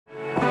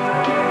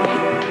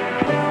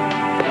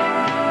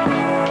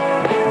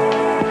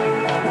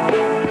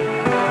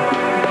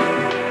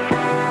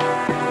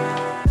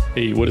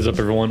What is up,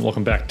 everyone?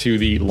 Welcome back to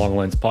the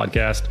Lens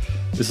Podcast.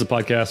 This is a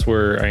podcast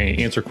where I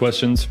answer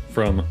questions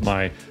from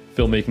my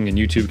filmmaking and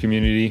YouTube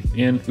community,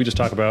 and we just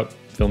talk about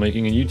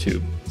filmmaking and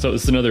YouTube. So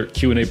this is another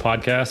Q&A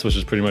podcast, which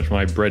is pretty much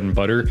my bread and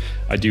butter.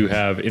 I do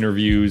have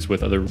interviews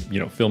with other,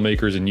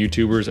 filmmakers and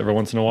YouTubers every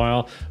once in a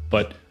while,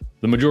 but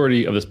the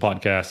majority of this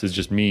podcast is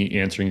just me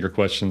answering your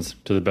questions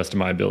to the best of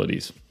my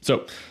abilities.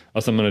 So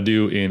that's what I'm going to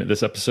do in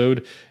this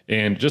episode.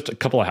 And just a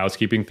couple of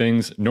housekeeping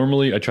things.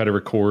 Normally, I try to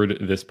record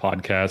this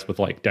podcast with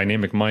like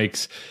dynamic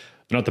mics.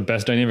 Not the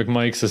best dynamic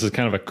mics. This is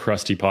kind of a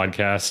crusty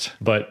podcast.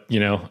 But,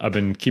 I've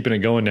been keeping it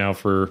going now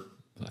for,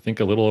 I think,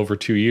 a little over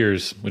 2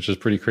 years, which is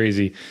pretty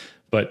crazy.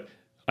 But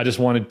I just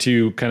wanted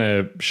to kind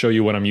of show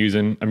you what I'm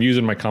using. I'm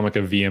using my Comica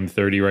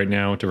VM30 right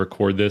now to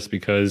record this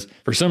because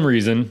for some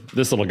reason,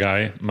 this little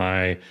guy,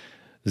 my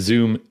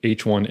Zoom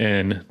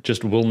H1N,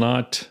 just will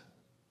not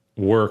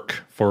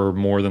work for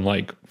more than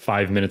like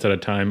 5 minutes at a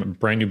time.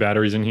 Brand new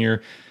batteries in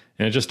here,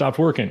 and it just stopped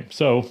working.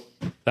 So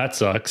that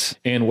sucks.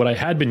 And what I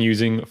had been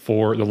using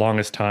for the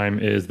longest time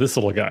is this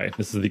little guy.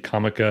 This is the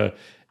Comica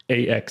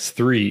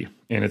AX3,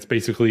 and it's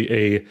basically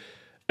a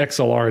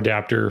XLR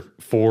adapter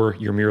for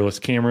your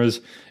mirrorless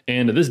cameras.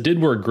 And this did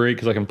work great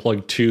because I can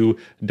plug two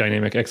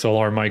dynamic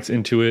XLR mics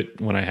into it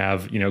when I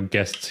have,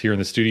 guests here in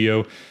the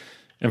studio.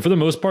 And for the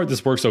most part,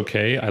 this works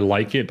okay. I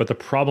like it. But the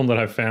problem that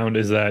I've found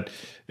is that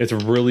it's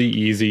really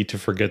easy to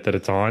forget that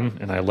it's on.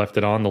 And I left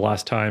it on the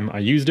last time I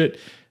used it,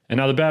 and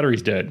now the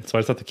battery's dead. So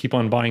I just have to keep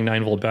on buying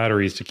 9-volt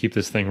batteries to keep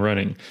this thing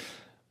running,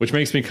 which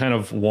makes me kind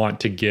of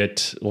want to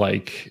get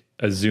like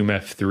a Zoom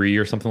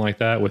F3 or something like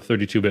that with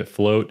 32-bit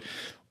float,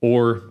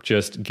 or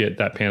just get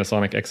that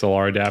Panasonic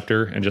XLR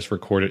adapter and just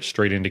record it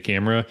straight into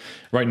camera.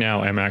 Right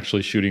now, I'm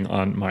actually shooting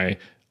on my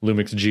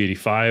Lumix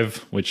G85,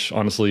 which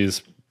honestly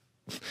is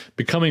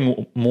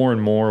becoming more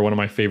and more one of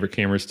my favorite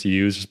cameras to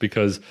use just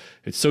because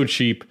it's so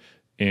cheap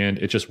and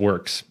it just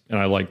works. And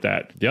I like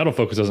that. The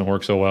autofocus doesn't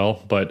work so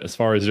well, but as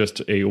far as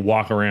just a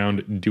walk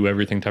around, do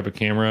everything type of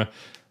camera,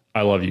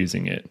 I love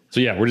using it.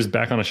 So yeah, we're just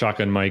back on a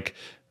shotgun mic.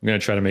 I'm going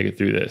to try to make it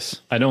through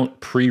this. I don't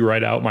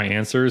pre-write out my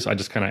answers. I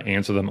just kind of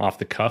answer them off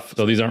the cuff.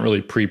 So these aren't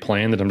really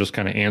pre-planned, and I'm just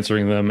kind of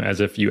answering them as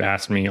if you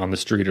asked me on the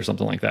street or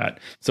something like that.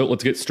 So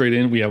let's get straight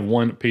in. We have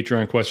one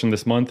Patreon question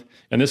this month,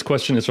 and this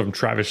question is from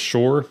Travis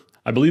Shore.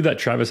 I believe that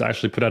Travis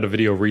actually put out a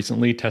video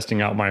recently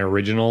testing out my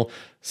original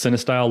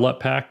CineStyle LUT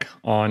pack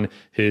on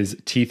his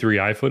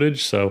T3i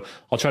footage. So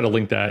I'll try to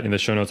link that in the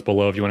show notes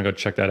below if you want to go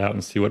check that out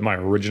and see what my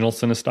original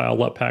CineStyle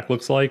LUT pack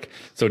looks like.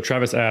 So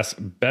Travis asks,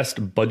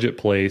 best budget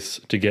place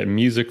to get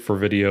music for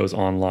videos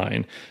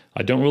online.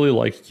 I don't really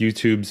like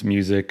YouTube's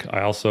music.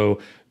 I also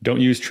don't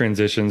use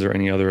transitions or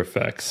any other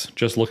effects.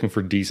 Just looking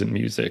for decent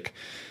music.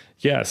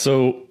 Yeah,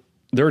 so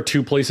there are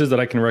two places that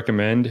I can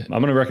recommend.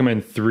 I'm going to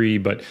recommend three,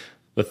 but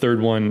the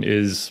third one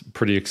is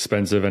pretty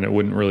expensive and it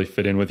wouldn't really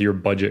fit in with your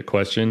budget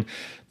question.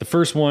 The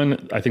first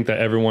one I think that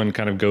everyone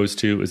kind of goes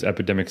to is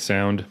Epidemic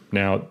Sound.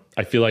 Now,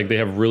 I feel like they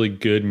have really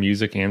good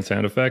music and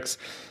sound effects.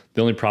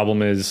 The only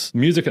problem is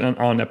music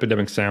on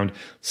Epidemic Sound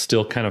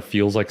still kind of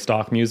feels like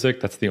stock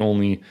music. That's the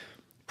only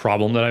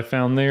problem that I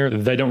found there.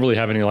 They don't really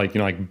have any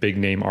like big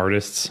name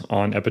artists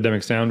on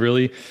Epidemic Sound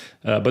really,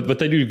 but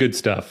they do good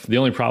stuff. The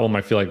only problem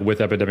I feel like with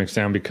Epidemic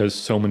Sound, because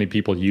so many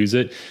people use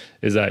it,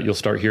 is that you'll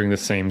start hearing the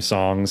same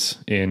songs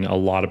in a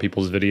lot of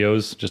people's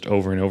videos just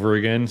over and over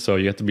again. So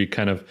you have to be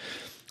kind of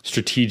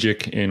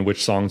strategic in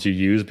which songs you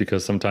use,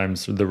 because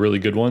sometimes the really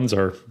good ones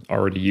are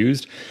already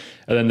used.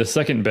 And then the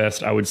second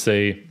best, I would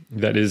say,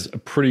 that is a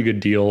pretty good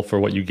deal for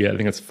what you get. I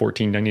think it's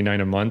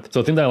 $14.99 a month.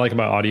 So the thing that I like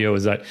about audio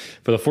is that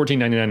for the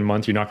 $14.99 a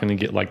month, you're not going to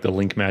get like the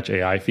link match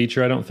AI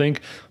feature, I don't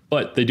think.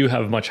 But they do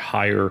have much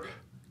higher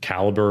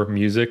caliber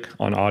music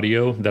on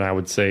audio than I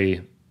would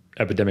say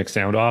Epidemic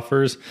Sound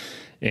offers.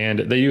 And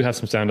they do have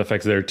some sound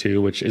effects there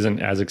too, which isn't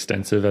as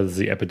extensive as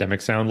the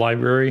Epidemic Sound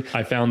library.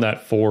 I found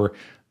that for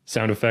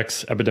sound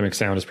effects, Epidemic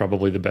Sound is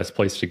probably the best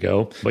place to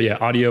go. But yeah,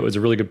 audio is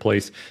a really good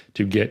place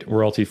to get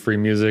royalty-free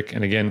music.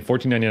 And again,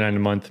 $14.99 a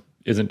month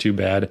isn't too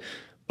bad.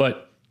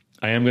 But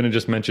I am going to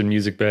just mention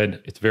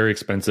MusicBed. It's very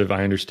expensive.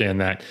 I understand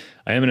that.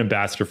 I am an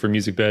ambassador for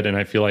MusicBed, and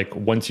I feel like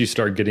once you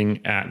start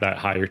getting at that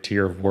higher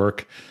tier of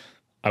work,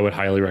 I would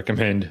highly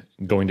recommend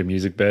going to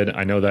MusicBed.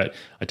 I know that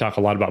I talk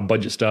a lot about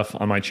budget stuff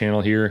on my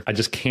channel here. I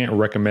just can't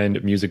recommend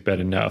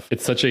MusicBed enough.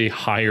 It's such a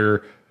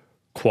higher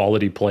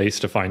quality place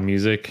to find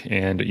music.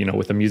 And,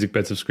 with a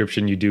MusicBed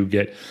subscription, you do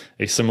get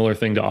a similar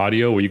thing to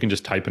audio where you can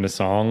just type in a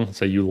song.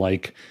 Say you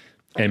like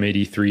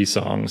M83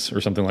 songs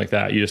or something like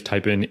that. You just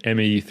type in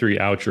M83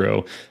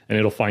 outro and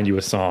it'll find you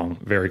a song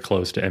very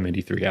close to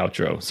M83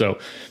 outro. So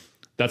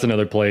that's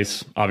another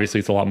place. Obviously,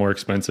 it's a lot more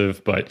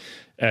expensive, but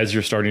as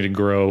you're starting to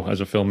grow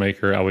as a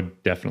filmmaker, I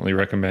would definitely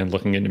recommend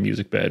looking into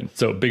MusicBed.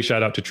 So big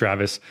shout out to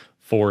Travis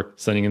for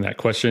sending in that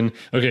question.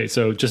 Okay,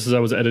 so just as I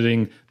was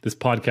editing this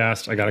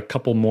podcast, I got a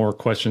couple more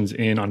questions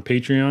in on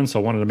Patreon, so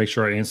I wanted to make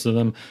sure I answer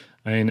them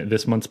in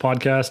this month's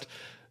podcast.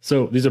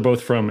 So these are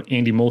both from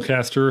Andy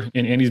Mulcaster,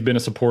 and Andy's been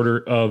a supporter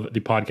of the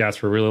podcast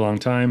for a really long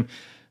time.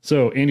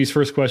 So Andy's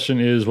first question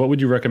is, what would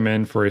you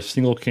recommend for a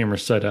single camera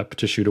setup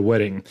to shoot a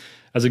wedding?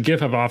 As a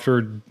gift, I've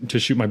offered to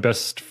shoot my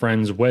best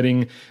friend's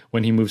wedding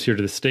when he moves here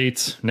to the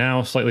States.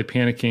 Now, slightly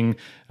panicking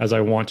as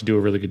I want to do a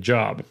really good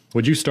job.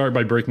 Would you start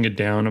by breaking it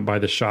down by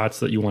the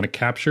shots that you want to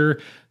capture,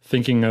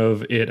 thinking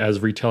of it as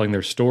retelling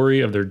their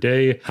story of their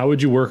day? How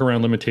would you work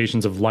around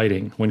limitations of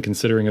lighting when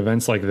considering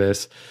events like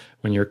this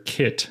when your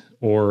kit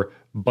or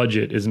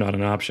budget is not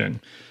an option?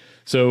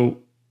 So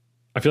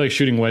I feel like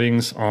shooting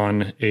weddings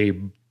on a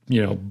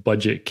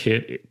budget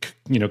kit,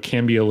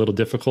 can be a little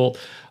difficult.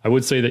 I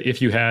would say that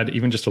if you had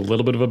even just a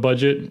little bit of a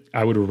budget,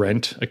 I would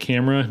rent a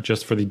camera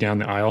just for the down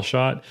the aisle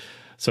shot.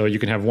 So you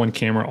can have one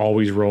camera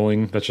always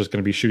rolling that's just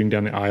going to be shooting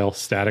down the aisle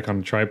static on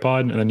a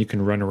tripod, and then you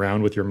can run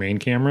around with your main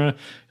camera.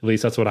 At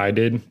least that's what I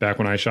did back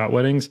when I shot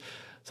weddings.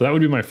 So that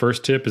would be my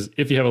first tip, is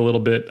if you have a little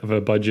bit of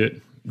a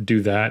budget,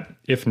 do that.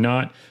 If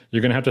not,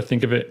 you're going to have to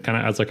think of it kind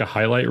of as like a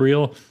highlight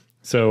reel.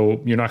 So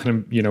you're not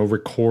going to,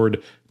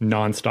 record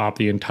nonstop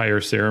the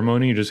entire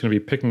ceremony. You're just going to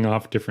be picking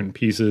off different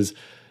pieces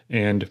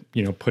and,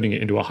 putting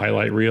it into a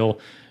highlight reel.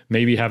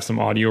 Maybe have some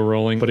audio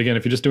rolling. But again,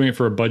 if you're just doing it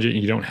for a budget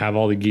and you don't have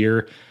all the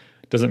gear,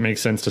 it doesn't make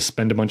sense to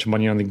spend a bunch of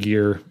money on the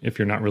gear if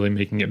you're not really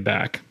making it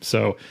back.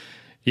 So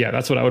yeah,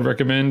 that's what I would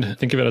recommend.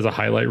 Think of it as a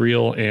highlight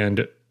reel.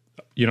 And,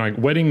 like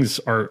weddings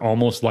are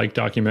almost like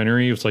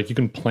documentary. It's like you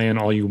can plan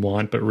all you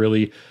want, but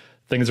really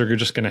things are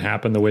just going to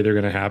happen the way they're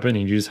going to happen,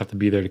 and you just have to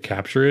be there to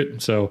capture it.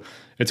 So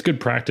it's good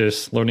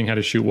practice learning how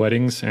to shoot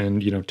weddings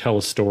and, tell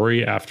a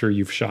story after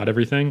you've shot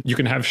everything. You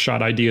can have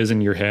shot ideas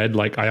in your head.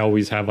 Like I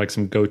always have like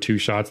some go-to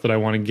shots that I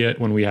want to get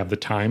when we have the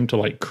time to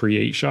like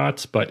create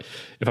shots. But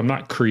if I'm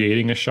not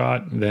creating a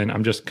shot, then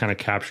I'm just kind of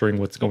capturing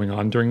what's going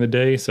on during the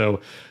day.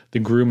 So the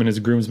groom and his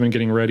groomsmen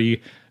getting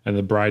ready and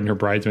the bride and her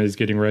bridesmaids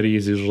getting ready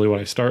is usually what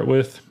I start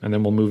with. And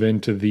then we'll move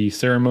into the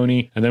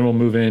ceremony, and then we'll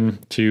move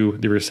into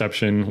the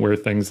reception where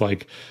things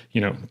like,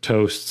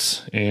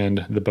 toasts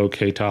and the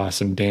bouquet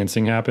toss and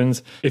dancing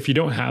happens. If you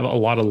don't have a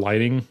lot of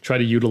lighting, try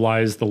to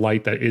utilize the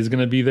light that is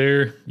going to be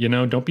there.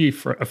 Don't be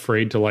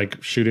afraid to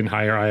like shoot in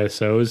higher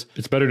ISOs.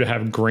 It's better to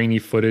have grainy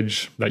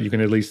footage that you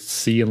can at least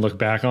see and look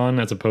back on,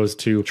 as opposed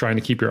to trying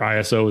to keep your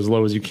ISO as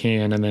low as you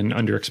can and then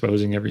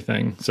underexposing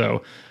everything.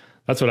 So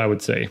that's what I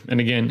would say. And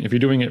again, if you're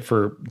doing it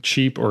for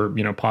cheap or,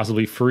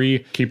 possibly free,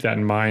 keep that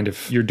in mind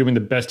if you're doing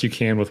the best you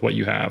can with what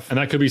you have. And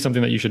that could be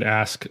something that you should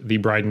ask the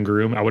bride and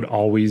groom. I would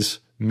always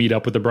meet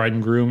up with the bride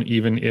and groom,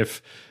 even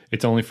if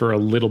it's only for a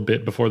little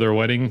bit before their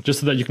wedding, just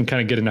so that you can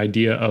kind of get an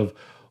idea of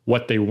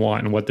what they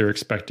want and what they're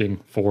expecting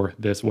for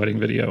this wedding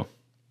video.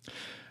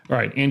 All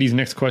right, Andy's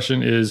next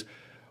question is,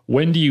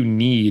 when do you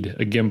need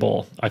a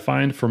gimbal? I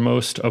find for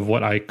most of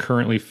what I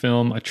currently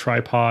film, a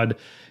tripod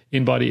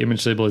in-body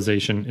image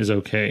stabilization is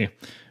okay.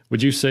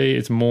 Would you say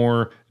it's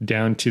more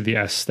down to the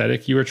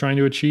aesthetic you are trying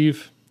to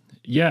achieve?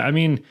 Yeah, I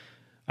think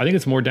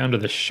it's more down to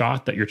the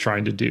shot that you're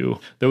trying to do.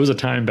 There was a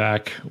time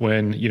back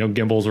when,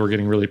 gimbals were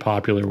getting really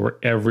popular, where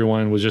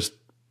everyone was just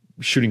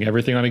shooting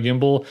everything on a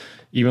gimbal,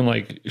 even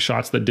like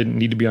shots that didn't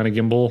need to be on a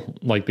gimbal,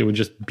 like they would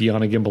just be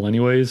on a gimbal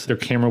anyways. Their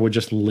camera would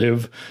just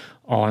live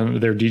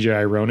on their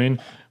DJI Ronin,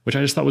 which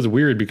I just thought was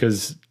weird,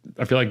 because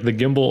I feel like the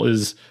gimbal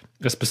is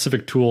a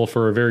specific tool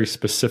for a very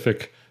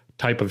specific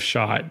type of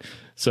shot.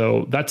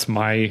 So that's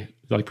my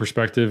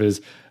perspective,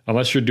 is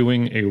unless you're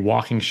doing a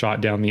walking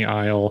shot down the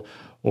aisle,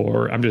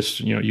 or I'm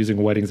just,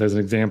 using weddings as an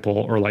example,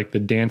 or like the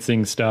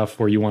dancing stuff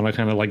where you want to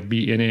kind of like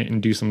be in it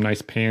and do some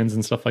nice pans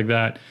and stuff like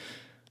that,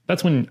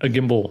 that's when a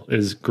gimbal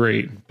is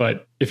great.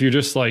 But if you're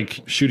just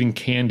like shooting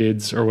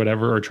candids or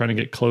whatever, or trying to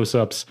get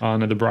close-ups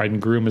on the bride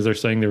and groom as they're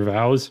saying their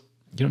vows,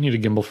 you don't need a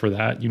gimbal for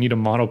that. You need a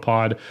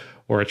monopod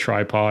or a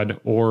tripod,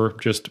 or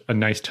just a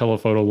nice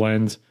telephoto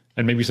lens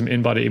and maybe some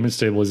in-body image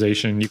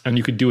stabilization. And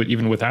you could do it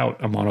even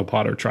without a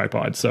monopod or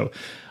tripod. So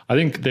I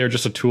think they're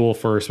just a tool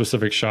for a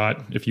specific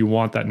shot. If you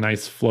want that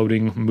nice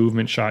floating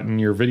movement shot in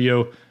your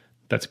video,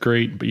 that's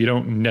great, but you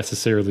don't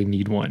necessarily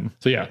need one.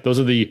 So yeah, those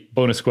are the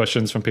bonus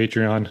questions from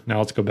Patreon. Now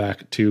let's go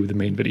back to the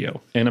main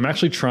video. And I'm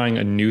actually trying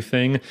a new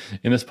thing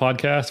in this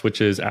podcast, which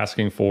is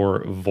asking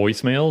for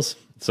voicemails.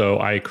 So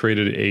I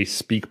created a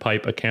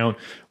SpeakPipe account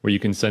where you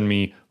can send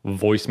me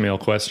voicemail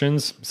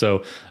questions.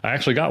 So I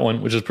actually got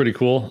one, which is pretty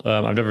cool.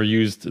 I've never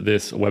used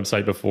this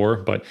website before,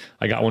 but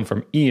I got one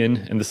from Ian,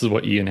 and this is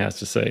what Ian has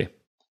to say.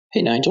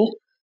 Hey, Nigel.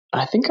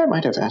 I think I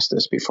might have asked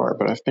this before,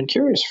 but I've been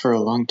curious for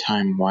a long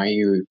time why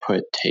you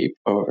put tape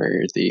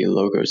over the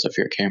logos of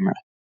your camera.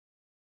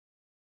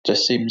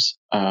 Just seems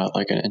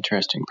like an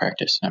interesting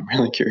practice, and I'm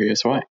really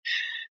curious why.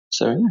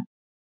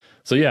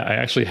 So yeah, I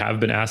actually have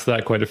been asked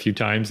that quite a few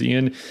times,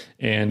 Ian.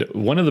 And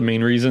one of the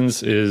main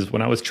reasons is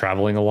when I was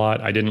traveling a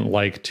lot, I didn't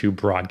like to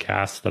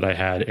broadcast that I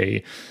had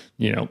a,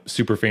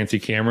 super fancy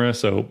camera.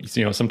 So,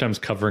 sometimes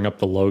covering up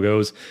the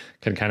logos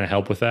can kind of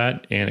help with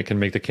that. And it can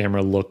make the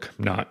camera look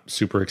not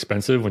super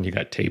expensive when you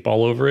got tape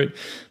all over it.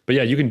 But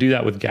yeah, you can do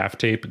that with gaff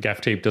tape.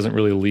 Gaff tape doesn't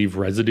really leave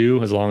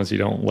residue as long as you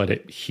don't let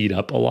it heat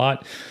up a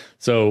lot.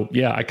 So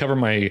yeah, I cover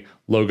my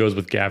logos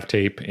with gaff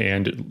tape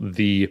and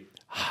the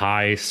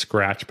high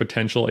scratch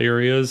potential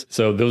areas.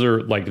 So those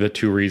are like the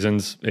two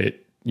reasons.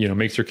 It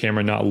makes your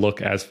camera not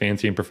look as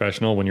fancy and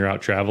professional when you're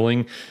out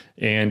traveling.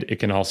 And it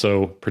can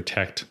also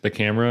protect the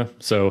camera.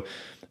 So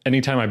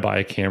anytime I buy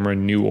a camera,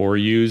 new or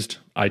used,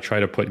 I try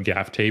to put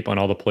gaff tape on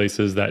all the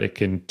places that it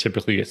can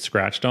typically get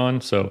scratched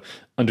on. So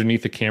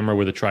underneath the camera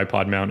where the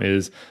tripod mount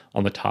is,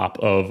 on the top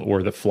of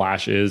where the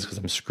flash is, because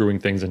I'm screwing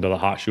things into the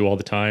hot shoe all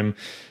the time.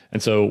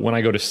 And so when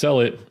I go to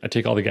sell it, I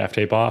take all the gaff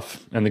tape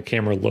off and the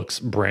camera looks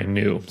brand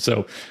new.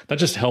 So that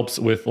just helps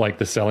with like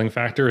the selling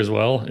factor as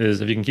well,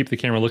 is if you can keep the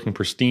camera looking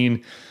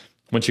pristine,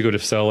 once you go to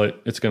sell it,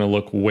 it's going to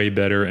look way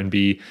better and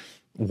be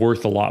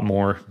worth a lot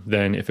more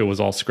than if it was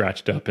all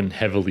scratched up and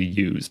heavily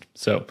used.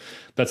 So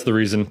that's the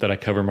reason that I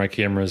cover my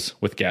cameras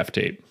with gaff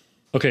tape.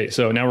 Okay,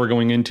 so now we're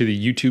going into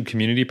the YouTube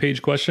community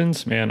page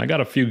questions. Man, I got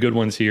a few good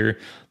ones here.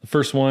 The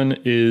first one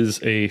is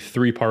a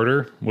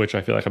 3-parter, which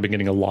I feel like I've been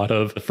getting a lot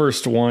of. The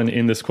first one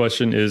in this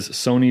question is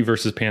Sony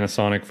versus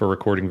Panasonic for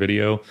recording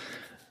video.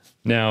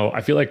 Now,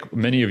 I feel like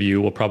many of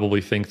you will probably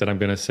think that I'm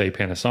going to say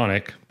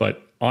Panasonic,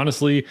 but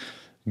honestly,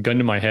 gun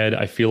to my head,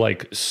 I feel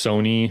like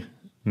Sony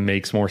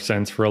makes more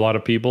sense for a lot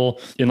of people.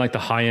 In like the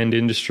high-end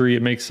industry,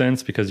 it makes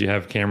sense because you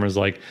have cameras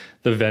like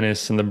the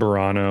Venice and the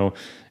Burano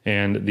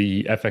and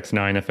the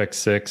FX9,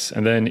 FX6.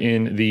 And then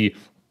in the,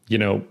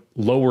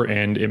 lower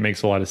end, it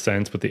makes a lot of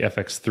sense with the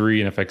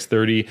FX3 and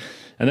FX30.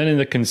 And then in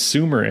the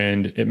consumer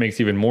end, it makes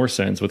even more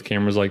sense with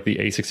cameras like the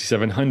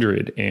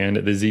A6700 and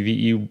the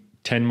ZVE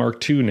 10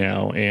 Mark II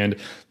now. And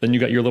then you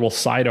got your little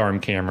sidearm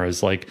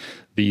cameras like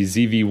the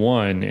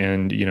ZV1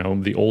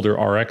 and, the older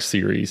RX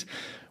series.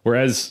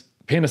 Whereas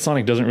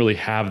Panasonic doesn't really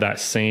have that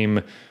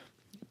same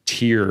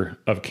tier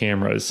of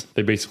cameras.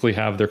 They basically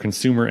have their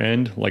consumer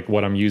end, like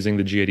what I'm using,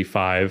 the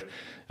G85,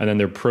 and then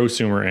their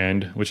prosumer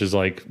end, which is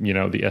like, the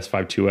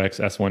S52X,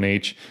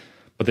 S1H,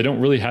 but they don't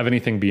really have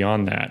anything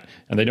beyond that.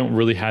 And they don't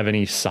really have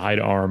any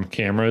sidearm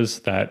cameras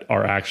that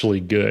are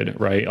actually good,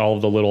 right? All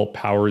of the little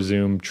power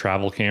zoom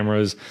travel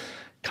cameras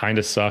kind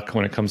of suck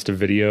when it comes to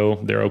video.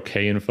 They're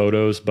okay in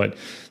photos, but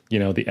the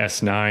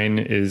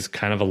S9 is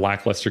kind of a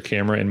lackluster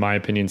camera in my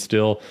opinion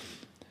still.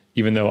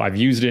 Even though I've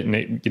used it and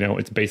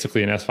it's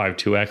basically an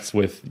S52X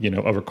with,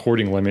 a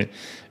recording limit,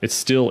 it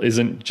still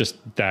isn't just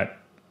that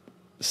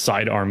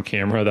sidearm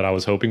camera that I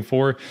was hoping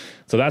for.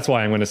 So that's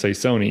why I'm going to say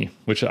Sony,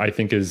 which I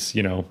think is,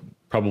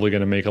 probably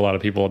going to make a lot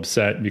of people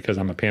upset because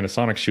I'm a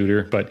Panasonic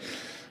shooter. But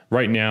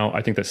right now,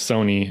 I think that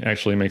Sony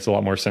actually makes a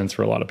lot more sense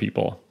for a lot of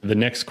people. The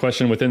next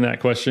question within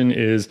that question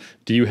is,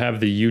 do you have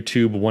the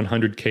YouTube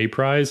 100K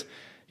prize?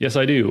 Yes,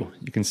 I do.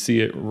 You can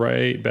see it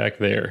right back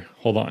there.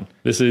 Hold on.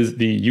 This is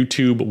the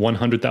YouTube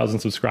 100,000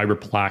 subscriber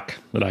plaque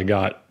that I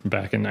got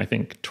back in, I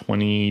think,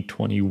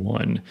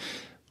 2021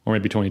 or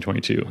maybe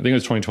 2022. I think it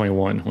was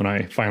 2021 when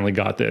I finally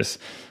got this.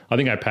 I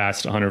think I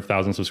passed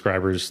 100,000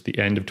 subscribers the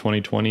end of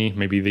 2020,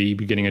 maybe the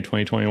beginning of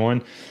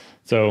 2021.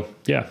 So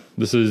yeah,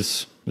 this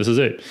is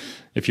it.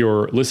 If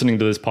you're listening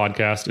to this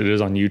podcast, it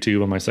is on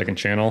YouTube on my second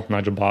channel,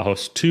 Nigel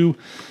Bajos 2.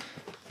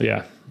 But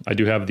yeah, I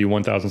do have the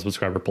 1,000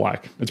 subscriber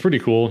plaque. It's pretty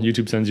cool.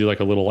 YouTube sends you like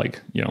a little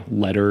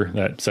letter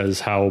that says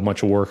how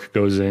much work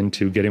goes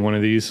into getting one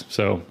of these.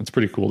 So it's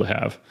pretty cool to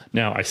have.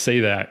 Now I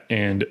say that,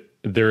 and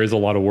there is a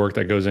lot of work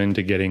that goes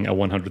into getting a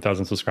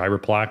 100,000 subscriber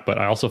plaque, but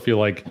I also feel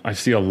like I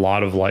see a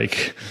lot of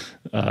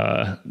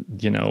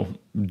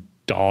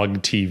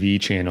dog TV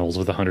channels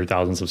with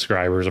 100,000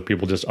 subscribers, or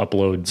people just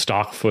upload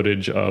stock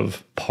footage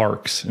of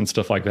parks and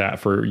stuff like that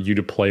for you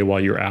to play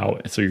while you're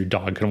out so your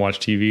dog can watch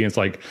TV. And it's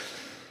like,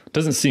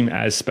 doesn't seem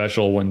as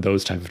special when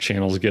those type of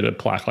channels get a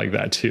plaque like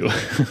that too.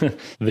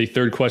 The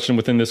third question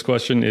within this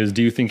question is,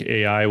 do you think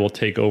AI will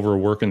take over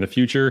work in the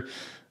future?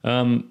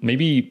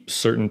 Maybe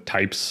certain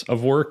types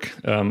of work.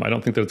 I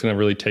don't think that it's going to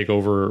really take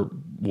over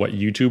what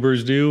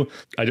YouTubers do.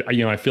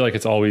 I feel like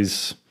it's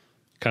always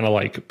kind of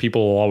like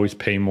people will always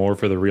pay more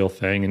for the real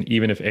thing. And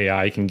even if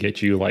AI can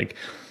get you like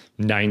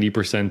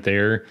 90%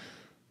 there,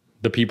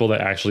 the people that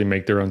actually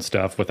make their own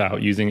stuff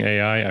without using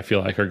AI, I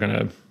feel like are going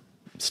to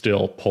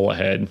still pull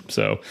ahead.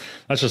 So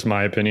that's just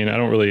my opinion. I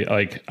don't really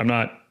I'm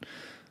not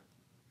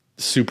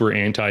super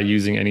anti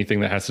using anything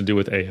that has to do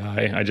with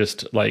AI. I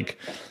just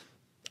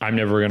I'm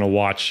never going to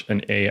watch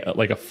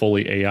a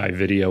fully AI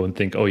video and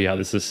think, oh yeah,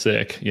 this is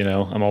sick.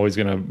 I'm always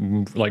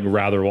going to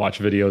rather watch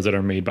videos that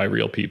are made by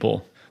real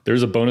people.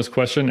 There's a bonus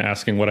question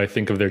asking what I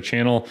think of their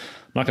channel.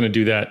 I'm not going to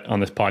do that on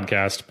this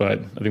podcast, but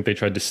I think they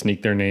tried to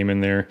sneak their name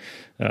in there.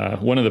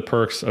 One of the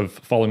perks of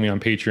following me on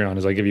Patreon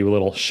is I give you a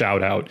little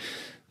shout out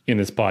in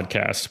this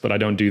podcast, but I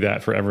don't do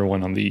that for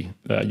everyone on the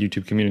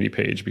YouTube community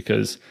page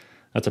because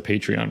that's a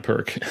Patreon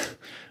perk.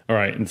 All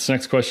right, and this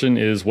next question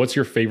is, what's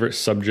your favorite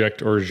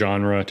subject or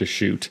genre to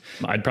shoot?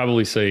 I'd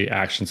probably say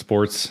action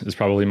sports is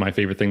probably my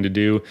favorite thing to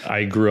do.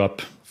 I grew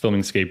up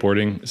filming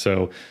skateboarding,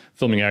 so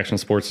filming action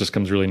sports just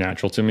comes really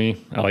natural to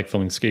me. I like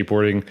filming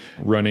skateboarding,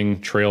 running,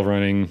 trail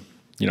running,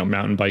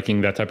 mountain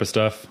biking, that type of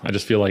stuff. I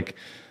just feel like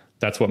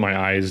that's what my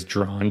eye is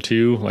drawn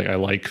to. I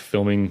like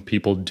filming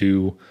people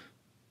do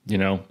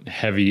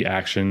heavy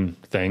action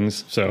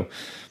things. So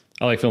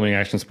I like filming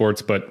action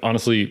sports, but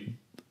honestly,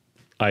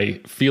 I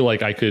feel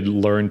like I could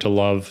learn to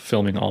love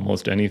filming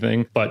almost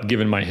anything, but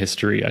given my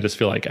history, I just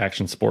feel like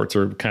action sports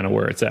are kind of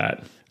where it's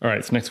at. All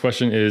right, so next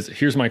question is,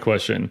 here's my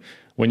question.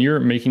 When you're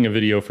making a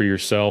video for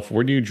yourself,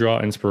 where do you draw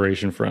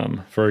inspiration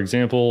from? For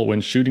example,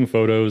 when shooting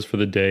photos for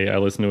the day, I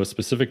listen to a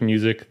specific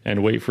music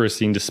and wait for a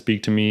scene to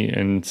speak to me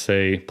and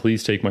say,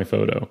 please take my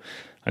photo.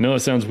 I know that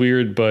sounds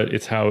weird, but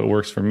it's how it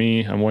works for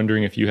me. I'm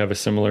wondering if you have a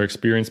similar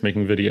experience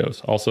making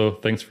videos. Also,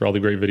 thanks for all the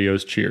great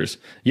videos. Cheers.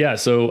 Yeah,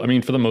 so I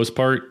mean, for the most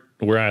part,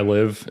 where I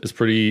live is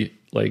pretty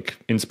like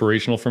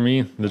inspirational for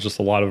me. There's just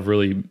a lot of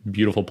really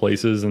beautiful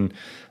places and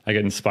I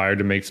get inspired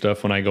to make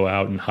stuff when I go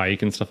out and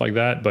hike and stuff like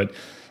that. But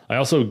I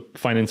also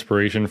find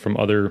inspiration from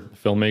other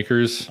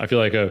filmmakers. I feel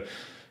like a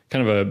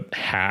kind of a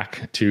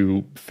hack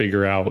to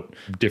figure out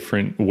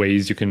different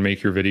ways you can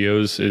make your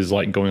videos is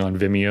like going on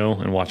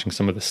Vimeo and watching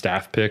some of the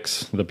staff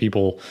picks. The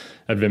people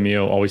at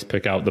Vimeo always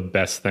pick out the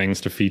best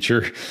things to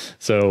feature.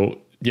 So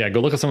yeah,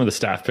 go look at some of the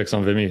staff picks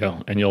on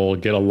Vimeo and you'll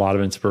get a lot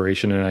of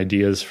inspiration and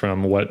ideas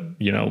from what,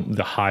 you know,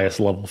 the highest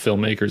level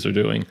filmmakers are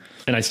doing.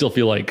 And I still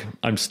feel like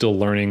I'm still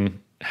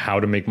learning how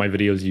to make my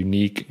videos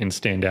unique and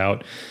stand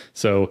out.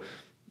 So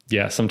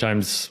yeah,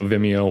 sometimes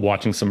Vimeo,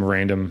 watching some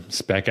random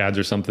spec ads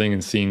or something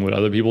and seeing what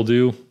other people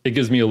do, it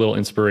gives me a little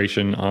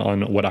inspiration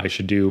on what I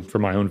should do for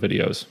my own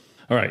videos.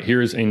 All right,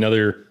 here's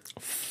another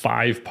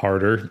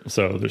 5-parter.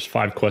 So there's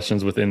 5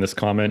 questions within this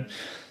comment.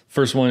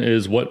 First one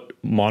is, what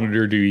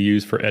monitor do you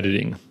use for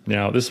editing?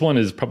 Now, this one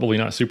is probably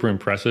not super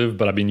impressive,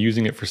 but I've been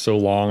using it for so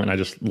long and I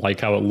just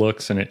like how it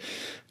looks and it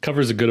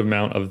covers a good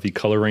amount of the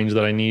color range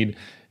that I need.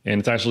 And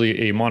it's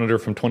actually a monitor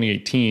from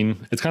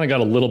 2018. It's kind of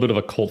got a little bit of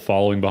a cult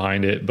following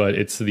behind it, but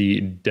it's the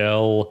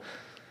Dell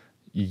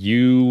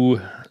U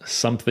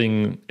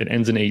something. It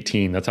ends in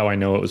 18. That's how I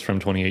know it was from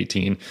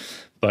 2018.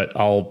 But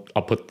I'll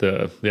put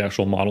the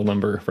actual model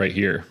number right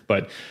here.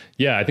 But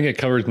yeah, I think it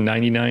covers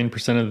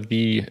 99% of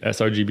the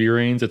sRGB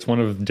range. It's one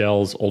of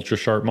Dell's ultra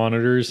sharp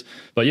monitors.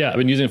 But yeah, I've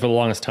been using it for the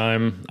longest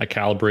time. I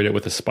calibrate it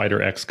with a Spider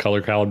X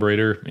color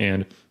calibrator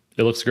and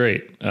it looks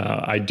great.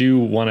 I do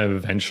want to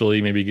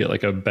eventually maybe get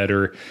like a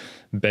better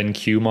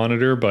BenQ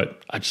monitor,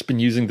 but I've just been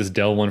using this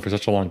Dell one for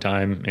such a long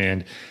time.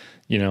 And,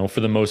 you know,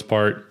 for the most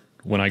part,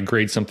 when I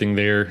grade something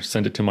there,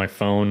 send it to my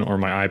phone or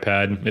my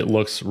iPad, it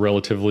looks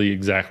relatively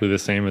exactly the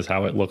same as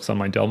how it looks on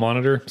my Dell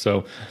monitor.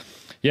 So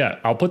yeah,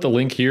 I'll put the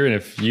link here. And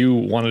if you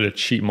wanted a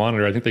cheap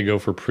monitor, I think they go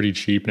for pretty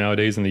cheap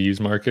nowadays in the used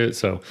market.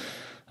 So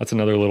that's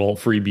another little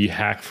freebie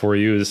hack for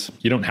you, is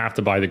you don't have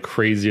to buy the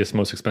craziest,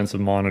 most expensive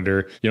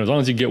monitor. You know, as long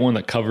as you get one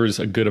that covers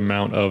a good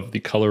amount of the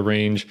color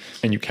range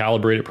and you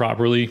calibrate it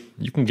properly,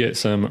 you can get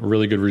some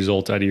really good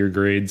results out of your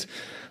grades.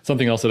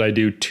 Something else that I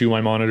do to my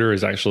monitor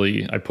is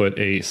actually I put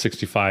a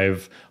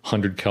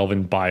 6500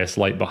 Kelvin bias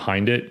light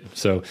behind it.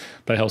 So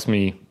that helps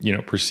me, you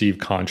know, perceive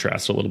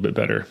contrast a little bit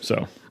better.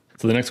 So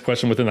the next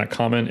question within that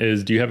comment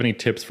is, do you have any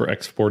tips for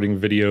exporting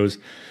videos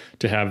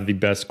to have the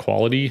best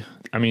quality?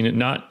 I mean,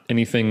 not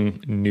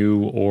anything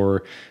new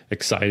or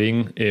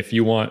exciting. If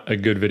you want a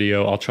good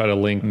video, I'll try to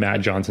link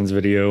Matt Johnson's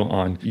video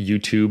on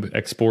YouTube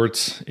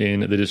exports in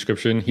the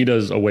description. He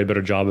does a way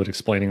better job at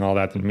explaining all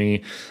that than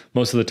me.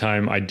 Most of the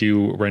time, I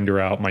do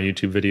render out my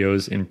YouTube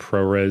videos in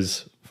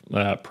ProRes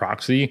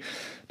proxy,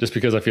 just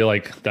because I feel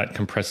like that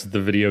compresses the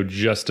video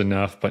just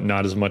enough, but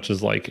not as much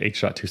as like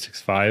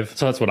H.265.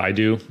 So that's what I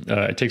do.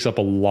 It takes up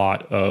a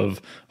lot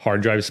of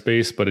hard drive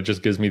space, but it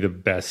just gives me the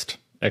best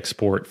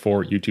export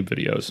for YouTube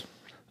videos.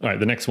 All right,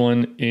 the next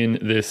one in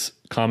this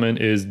comment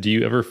is, do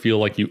you ever feel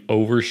like you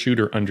overshoot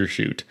or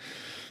undershoot?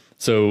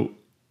 So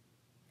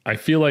I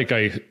feel like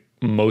I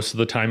most of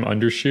the time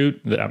undershoot.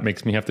 That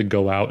makes me have to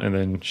go out and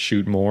then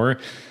shoot more.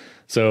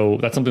 So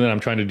that's something that I'm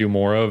trying to do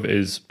more of,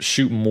 is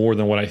shoot more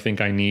than what I think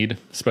I need,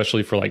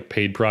 especially for like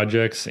paid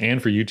projects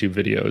and for YouTube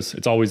videos.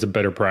 It's always a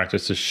better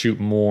practice to shoot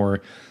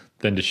more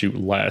than to shoot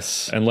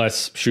less,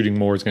 unless shooting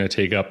more is going to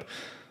take up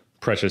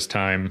precious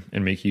time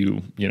and make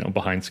you, you know,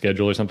 behind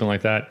schedule or something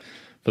like that.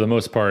 For the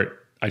most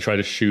part, I try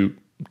to shoot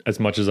as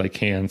much as I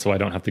can so I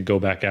don't have to go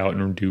back out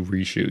and do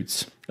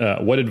reshoots.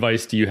 What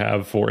advice do you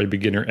have for a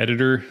beginner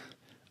editor?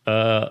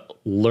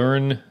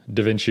 Learn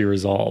DaVinci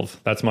Resolve.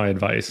 That's my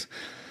advice.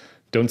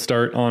 Don't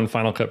start on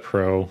Final Cut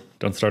Pro.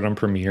 Don't start on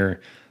Premiere.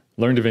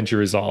 Learn DaVinci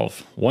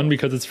Resolve. 1,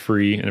 because it's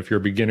free, and if you're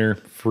a beginner,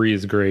 free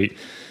is great.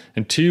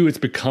 And 2, it's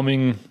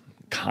becoming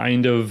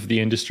kind of the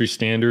industry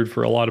standard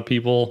for a lot of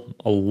people.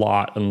 A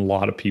lot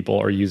of people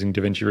are using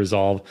DaVinci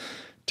Resolve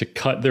to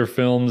cut their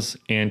films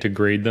and to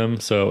grade them.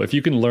 So if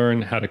you can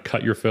learn how to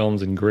cut your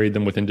films and grade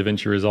them within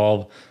DaVinci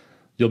Resolve,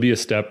 you'll be a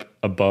step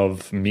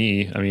above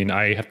me. I mean,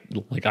 I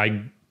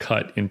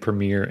cut in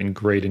Premiere and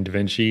grade in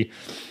DaVinci,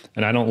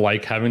 and I don't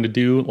like having to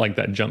do like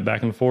that jump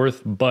back and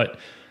forth, but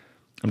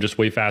I'm just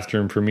way faster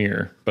in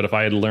Premiere. But if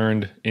I had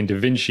learned in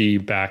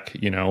DaVinci back,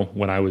 you know,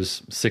 when I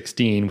was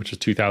 16, which is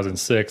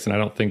 2006, and I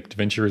don't think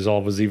DaVinci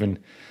Resolve was even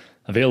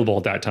available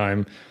at that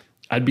time,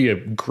 I'd be a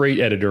great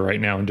editor right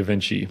now in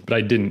DaVinci, but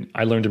I didn't.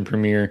 I learned in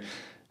Premiere,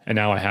 and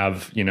now I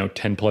have, you know,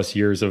 10 plus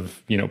years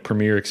of, you know,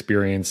 Premiere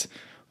experience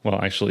well,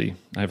 actually,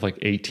 I have like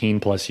 18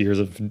 plus years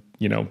of,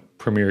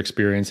 Premiere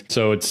experience.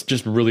 So it's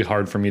just really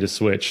hard for me to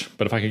switch.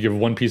 But if I could give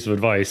one piece of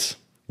advice,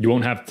 you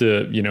won't have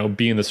to,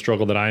 be in the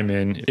struggle that I'm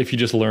in if you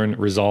just learn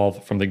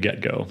Resolve from the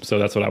get-go. So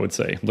that's what I would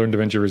say. Learn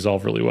DaVinci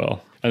Resolve really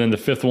well. And then the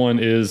fifth one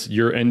is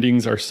your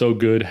endings are so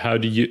good. How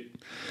do you...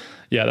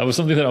 Yeah, that was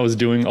something that I was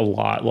doing a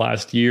lot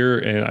last year,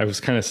 and I was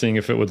kind of seeing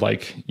if it would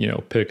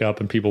pick up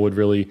and people would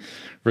really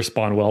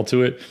respond well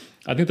to it.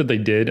 I think that they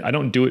did. I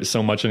don't do it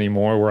so much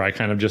anymore where I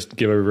kind of just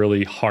give a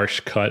really harsh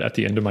cut at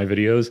the end of my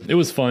videos. It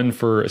was fun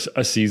for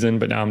a season,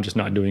 but now I'm just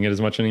not doing it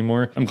as much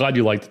anymore. I'm glad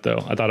you liked it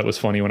though. I thought it was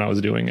funny when I was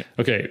doing it.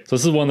 Okay, so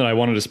this is one that I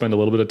wanted to spend a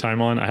little bit of time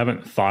on. I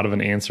haven't thought of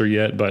an answer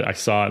yet, but I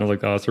saw it and I was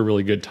like, oh, that's a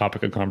really good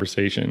topic of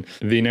conversation.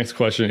 The next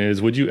question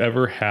is, would you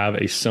ever have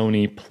a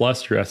Sony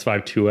plus your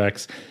S5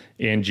 IIX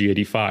and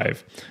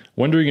G85?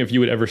 Wondering if you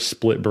would ever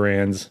split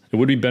brands. It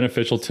would be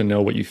beneficial to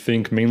know what you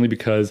think, mainly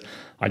because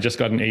I just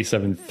got an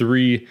A7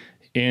 III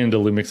and a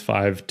Lumix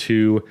 5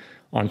 II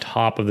on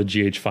top of the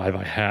GH5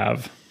 I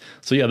have.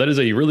 So yeah, that is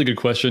a really good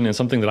question and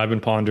something that I've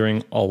been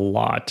pondering a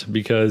lot,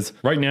 because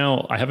right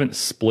now I haven't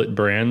split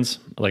brands.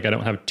 Like I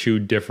don't have two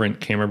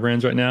different camera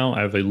brands right now. I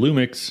have a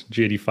Lumix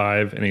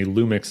G85 and a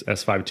Lumix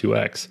S5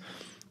 IIX.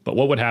 But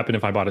what would happen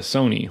if I bought a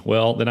Sony?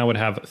 Well, then I would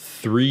have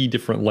three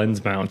different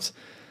lens mounts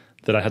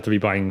that I have to be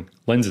buying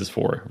lenses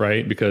for,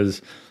 right?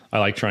 Because I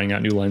like trying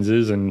out new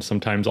lenses and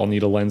sometimes I'll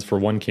need a lens for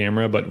one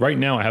camera, but right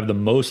now I have the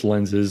most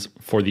lenses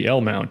for the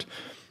L mount.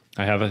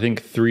 I have, I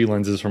think, 3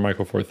 lenses for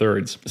Micro Four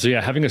Thirds. So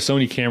yeah, having a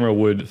Sony camera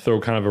would throw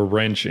kind of a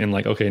wrench in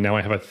like, okay, now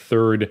I have a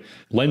third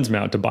lens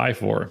mount to buy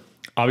for.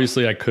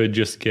 Obviously I could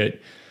just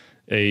get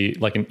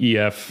an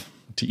EF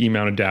to E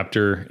mount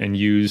adapter and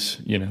use,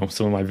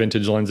 some of my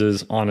vintage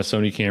lenses on a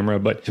Sony camera.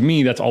 But to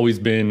me, that's always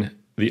been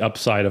the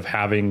upside of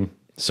having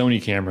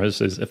Sony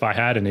cameras, is if I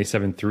had an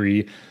A7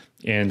 III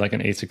and like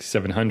an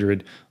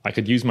A6700, I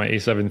could use my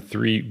A7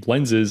 III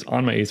lenses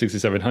on my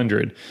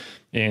A6700,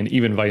 and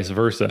even vice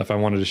versa if I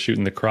wanted to shoot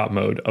in the crop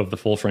mode of the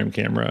full frame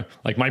camera.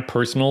 Like my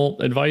personal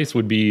advice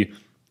would be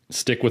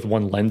stick with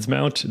one lens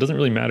mount. It doesn't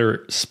really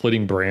matter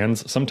splitting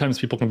brands. Sometimes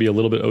people can be a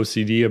little bit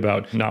OCD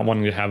about not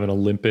wanting to have an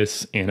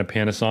Olympus and a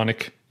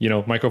Panasonic,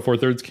 Micro Four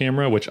Thirds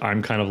camera, which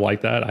I'm kind of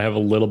like that. I have a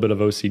little bit of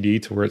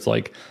OCD to where it's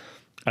like,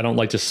 I don't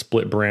like to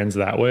split brands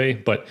that way,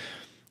 but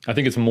I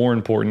think it's more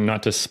important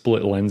not to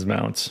split lens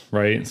mounts,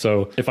 right?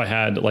 So if I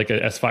had like a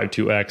S5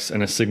 IIX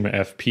and a Sigma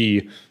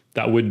FP,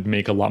 that would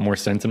make a lot more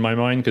sense in my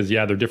mind, because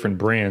yeah, they're different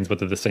brands, but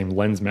they're the same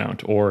lens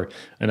mount. Or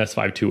an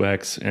S5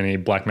 IIX and a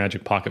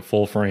Blackmagic Pocket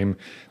full frame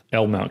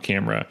L mount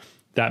camera.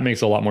 That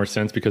makes a lot more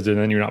sense, because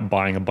then you're not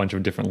buying a bunch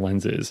of different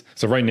lenses.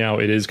 So right now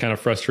it is kind of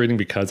frustrating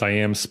because I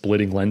am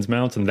splitting lens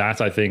mounts, and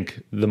that's, I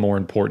think, the more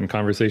important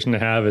conversation to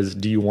have is,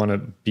 do you want to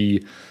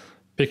be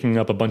picking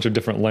up a bunch of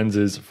different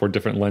lenses for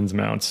different lens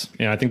mounts?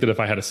 And I think that if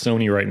I had a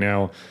Sony right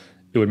now,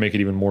 it would make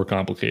it even more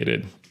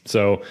complicated.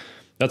 So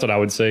that's what I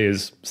would say,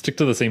 is stick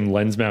to the same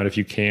lens mount if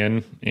you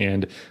can,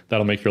 and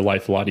that'll make your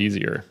life a lot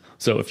easier.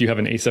 So if you have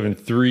an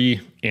A7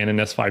 III and an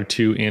S5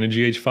 II and a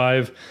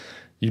GH5,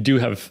 you do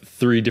have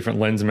 3 different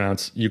lens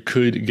mounts. You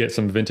could get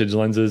some vintage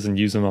lenses and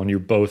use them on your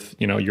both,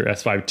 your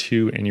S5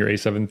 II and your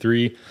A7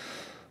 III.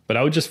 But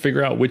I would just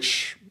figure out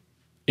which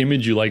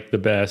image you like the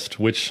best,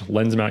 which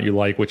lens mount you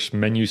like, which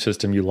menu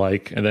system you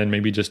like, and then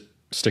maybe just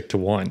stick to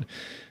one,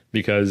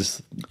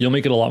 because you'll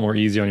make it a lot more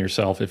easy on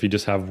yourself if you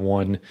just have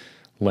one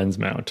lens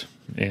mount.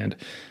 And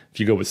if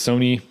you go with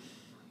Sony,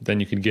 then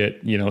you could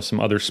get, some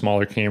other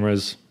smaller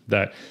cameras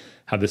that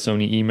have the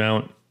Sony E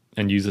mount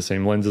and use the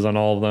same lenses on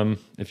all of them.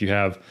 If you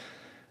have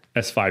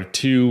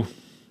S5 II,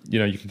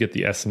 you could get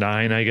the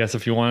S9, I guess,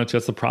 if you wanted to.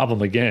 That's the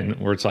problem again,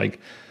 where it's like,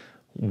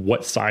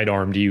 what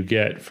sidearm do you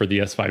get for the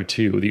S5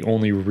 II? The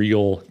only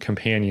real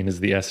companion is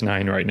the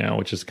S9 right now,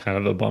 which is kind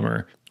of a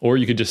bummer. Or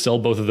you could just sell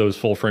both of those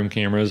full frame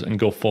cameras and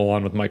go full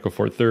on with Micro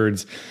Four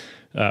Thirds,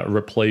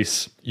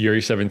 replace your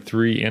A7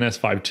 III and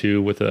S5 II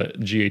with a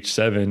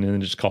GH7 and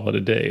then just call it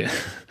a day.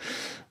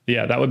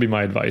 Yeah, that would be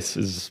my advice,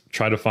 is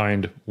try to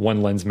find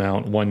one lens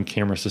mount, one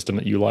camera system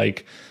that you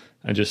like,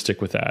 and just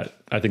stick with that.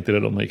 I think that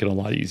it'll make it a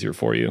lot easier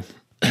for you.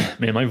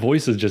 Man, my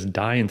voice is just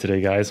dying today,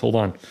 guys. Hold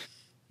on.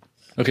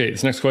 Okay,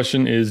 this next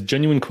question is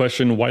genuine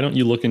question. Why don't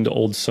you look into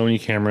old Sony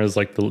cameras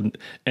like the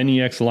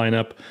NEX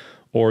lineup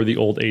or the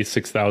old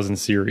A6000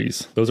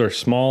 series? Those are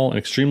small and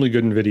extremely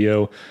good in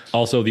video.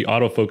 Also, the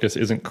autofocus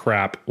isn't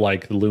crap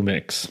like the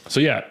Lumix. So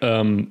yeah,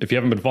 if you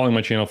haven't been following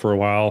my channel for a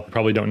while, you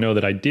probably don't know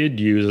that I did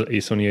use a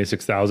Sony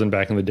A6000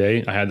 back in the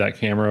day. I had that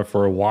camera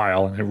for a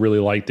while and I really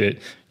liked it.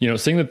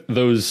 Saying that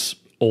those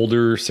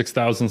older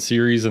 6000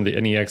 series and the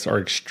NEX are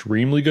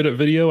extremely good at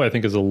video, I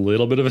think is a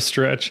little bit of a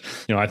stretch.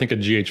 I think a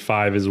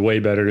GH5 is way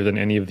better than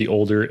any of the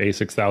older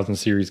A6000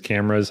 series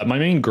cameras. My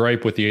main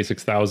gripe with the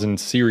A6000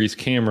 series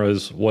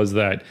cameras was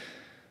that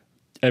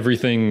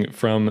everything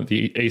from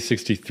the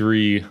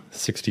A63,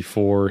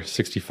 64,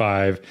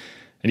 65,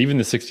 and even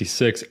the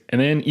 66,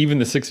 and then even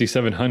the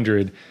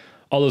 6700,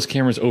 all those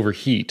cameras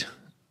overheat.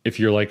 if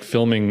you're like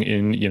filming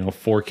in,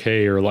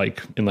 4K or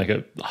like in like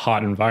a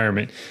hot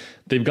environment,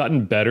 they've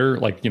gotten better,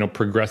 like,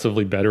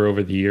 progressively better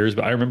over the years.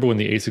 But I remember when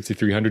the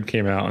A6300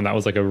 came out, and that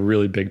was like a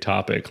really big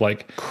topic,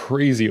 like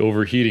crazy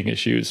overheating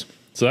issues.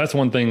 So that's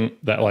one thing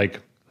that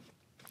like,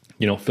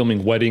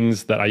 filming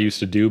weddings that I used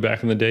to do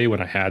back in the day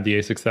when I had the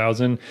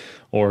A6000,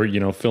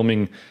 or,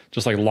 filming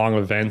just like long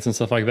events and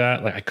stuff like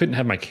that. Like I couldn't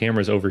have my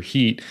cameras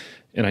overheat,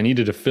 and I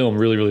needed to film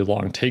really, really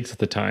long takes at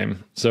the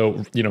time.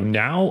 So,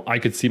 now I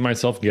could see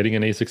myself getting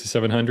an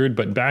A6700,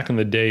 but back in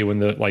the day when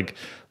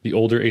the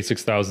older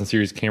A6000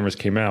 series cameras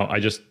came out,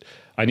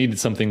 I needed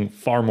something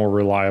far more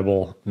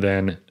reliable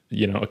than,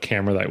 a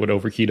camera that would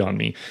overheat on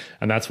me.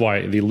 And that's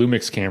why the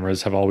Lumix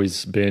cameras have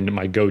always been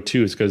my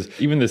go-tos, because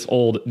even this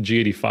old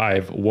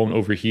G85 won't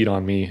overheat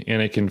on me,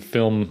 and it can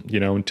film,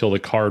 until the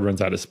card runs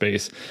out of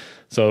space.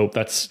 So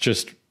that's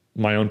just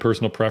my own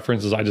personal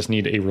preference, is I just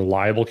need a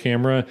reliable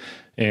camera,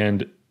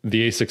 and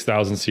the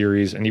A6000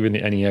 series and even the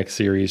NEX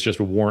series just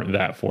weren't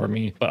that for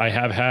me. But I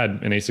have had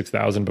an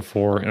A6000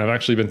 before, and I've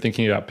actually been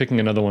thinking about picking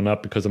another one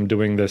up because I'm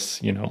doing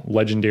this,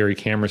 legendary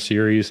camera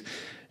series,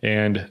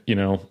 and,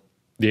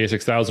 the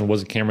A6000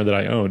 was a camera that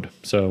I owned.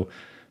 So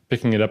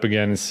picking it up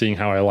again and seeing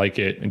how I like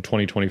it in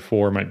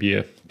 2024 might be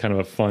a kind of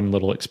a fun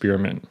little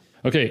experiment.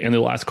 Okay, and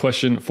the last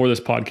question for this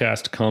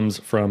podcast comes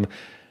from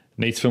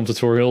Nate's Film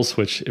Tutorials,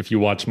 which if you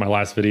watched my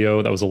last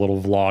video, that was a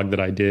little vlog that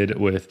I did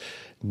with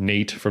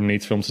Nate from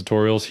Nate's Film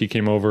Tutorials. He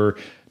came over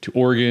to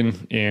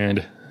Oregon,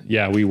 and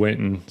yeah, we went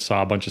and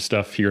saw a bunch of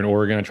stuff here in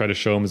Oregon. I tried to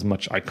show him as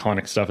much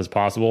iconic stuff as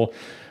possible,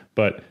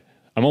 but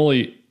I'm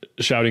only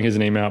shouting his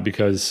name out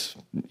because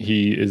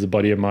he is a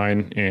buddy of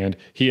mine, and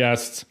he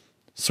asked,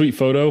 sweet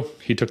photo.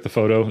 He took the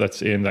photo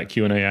that's in that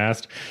Q&A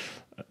asked,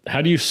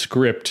 how do you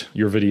script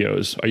your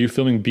videos? Are you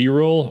filming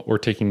B-roll or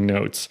taking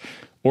notes?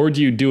 Or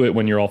do you do it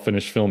when you're all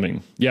finished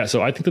filming? Yeah,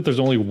 so I think that there's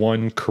only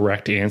one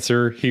correct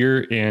answer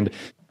here, and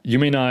you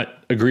may not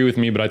agree with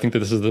me, but I think that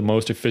this is the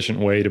most efficient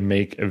way to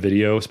make a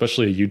video,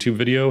 especially a YouTube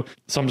video.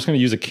 So I'm just going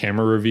to use a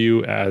camera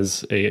review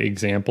as an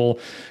example.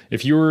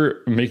 If you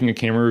were making a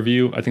camera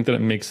review, I think that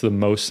it makes the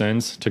most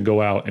sense to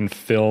go out and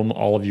film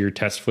all of your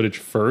test footage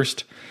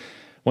first.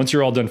 Once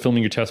you're all done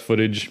filming your test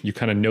footage, you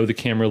kind of know the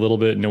camera a little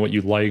bit, know what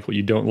you like, what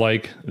you don't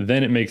like.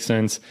 Then it makes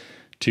sense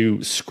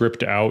to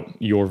script out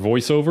your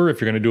voiceover if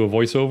you're going to do a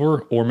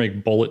voiceover, or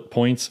make bullet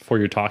points for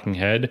your talking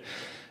head,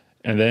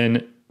 and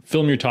then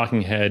film your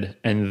talking head,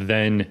 and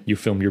then you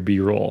film your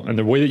B-roll. And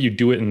the way that you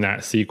do it in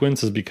that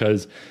sequence is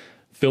because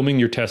filming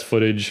your test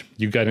footage,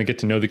 you got to get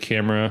to know the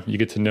camera, you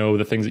get to know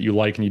the things that you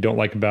like and you don't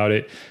like about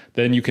it.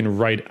 Then you can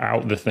write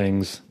out the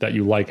things that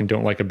you like and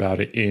don't like about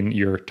it in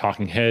your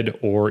talking head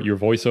or your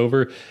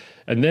voiceover.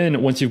 And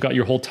then once you've got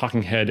your whole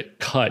talking head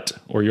cut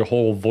or your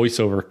whole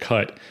voiceover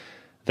cut,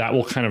 that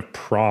will kind of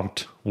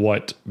prompt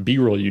what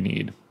B-roll you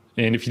need.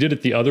 And if you did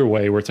it the other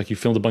way, where it's like you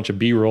filmed a bunch of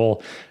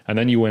B-roll and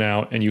then you went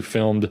out and you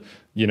filmed,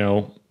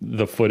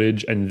 the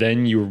footage, and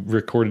then you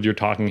recorded your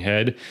talking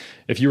head.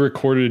 If you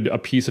recorded a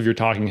piece of your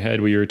talking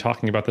head where you're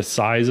talking about the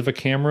size of a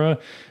camera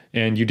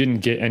and you didn't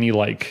get any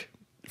like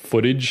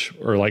footage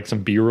or like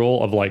some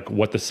B-roll of like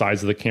what the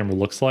size of the camera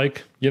looks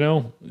like,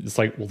 it's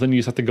like, well, then you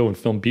just have to go and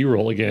film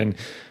B-roll again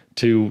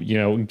to,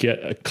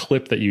 get a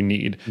clip that you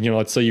need.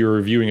 Let's say you're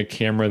reviewing a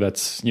camera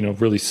that's,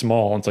 really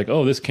small. And it's like,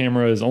 oh, this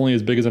camera is only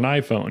as big as an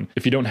iPhone.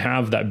 If you don't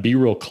have that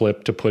B-roll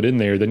clip to put in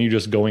there, then you're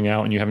just going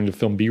out and you're having to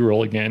film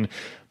B-roll again.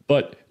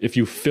 But if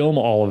you film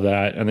all of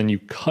that and then you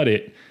cut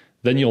it,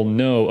 then you'll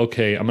know,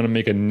 okay, I'm going to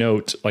make a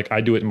note like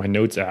I do it in my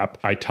notes app.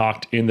 I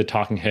talked in the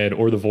talking head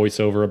or the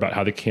voiceover about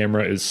how the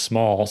camera is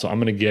small. So I'm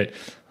going to get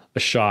a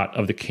shot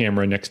of the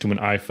camera next to an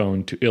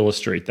iPhone to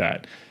illustrate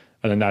that.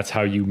 And then that's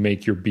how you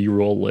make your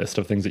B-roll list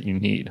of things that you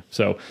need.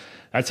 So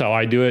that's how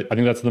I do it. I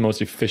think that's the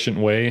most efficient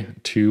way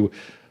to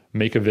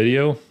make a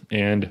video.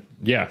 And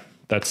yeah,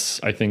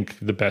 that's, I think,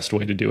 the best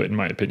way to do it, in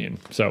my opinion.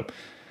 So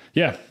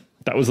yeah,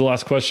 that was the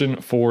last question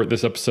for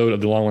this episode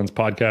of the Long Lens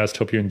Podcast.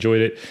 Hope you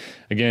enjoyed it.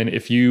 Again,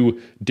 if you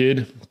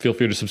did, feel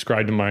free to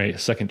subscribe to my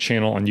second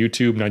channel on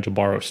YouTube, Nigel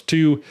Barros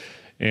 2,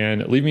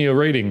 and leave me a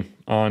rating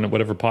on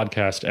whatever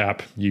podcast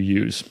app you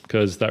use,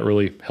 because that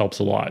really helps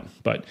a lot.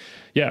 But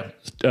yeah,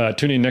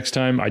 tune in next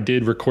time. I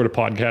did record a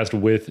podcast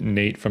with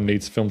Nate from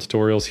Nate's Film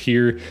Tutorials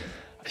here.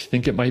 I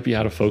think it might be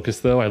out of focus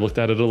though. I looked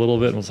at it a little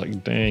bit and was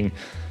like, dang,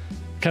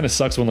 kind of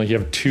sucks when like you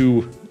have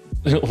two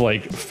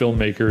like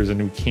filmmakers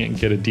and we can't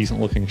get a decent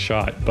looking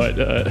shot. But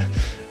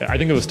I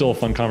think it was still a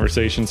fun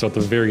conversation. So at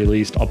the very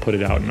least, I'll put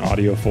it out in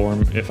audio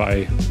form if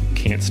I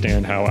can't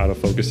stand how out of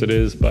focus it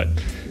is. But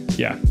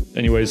yeah,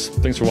 anyways,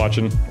 thanks for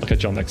watching. I'll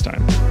catch y'all next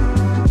time.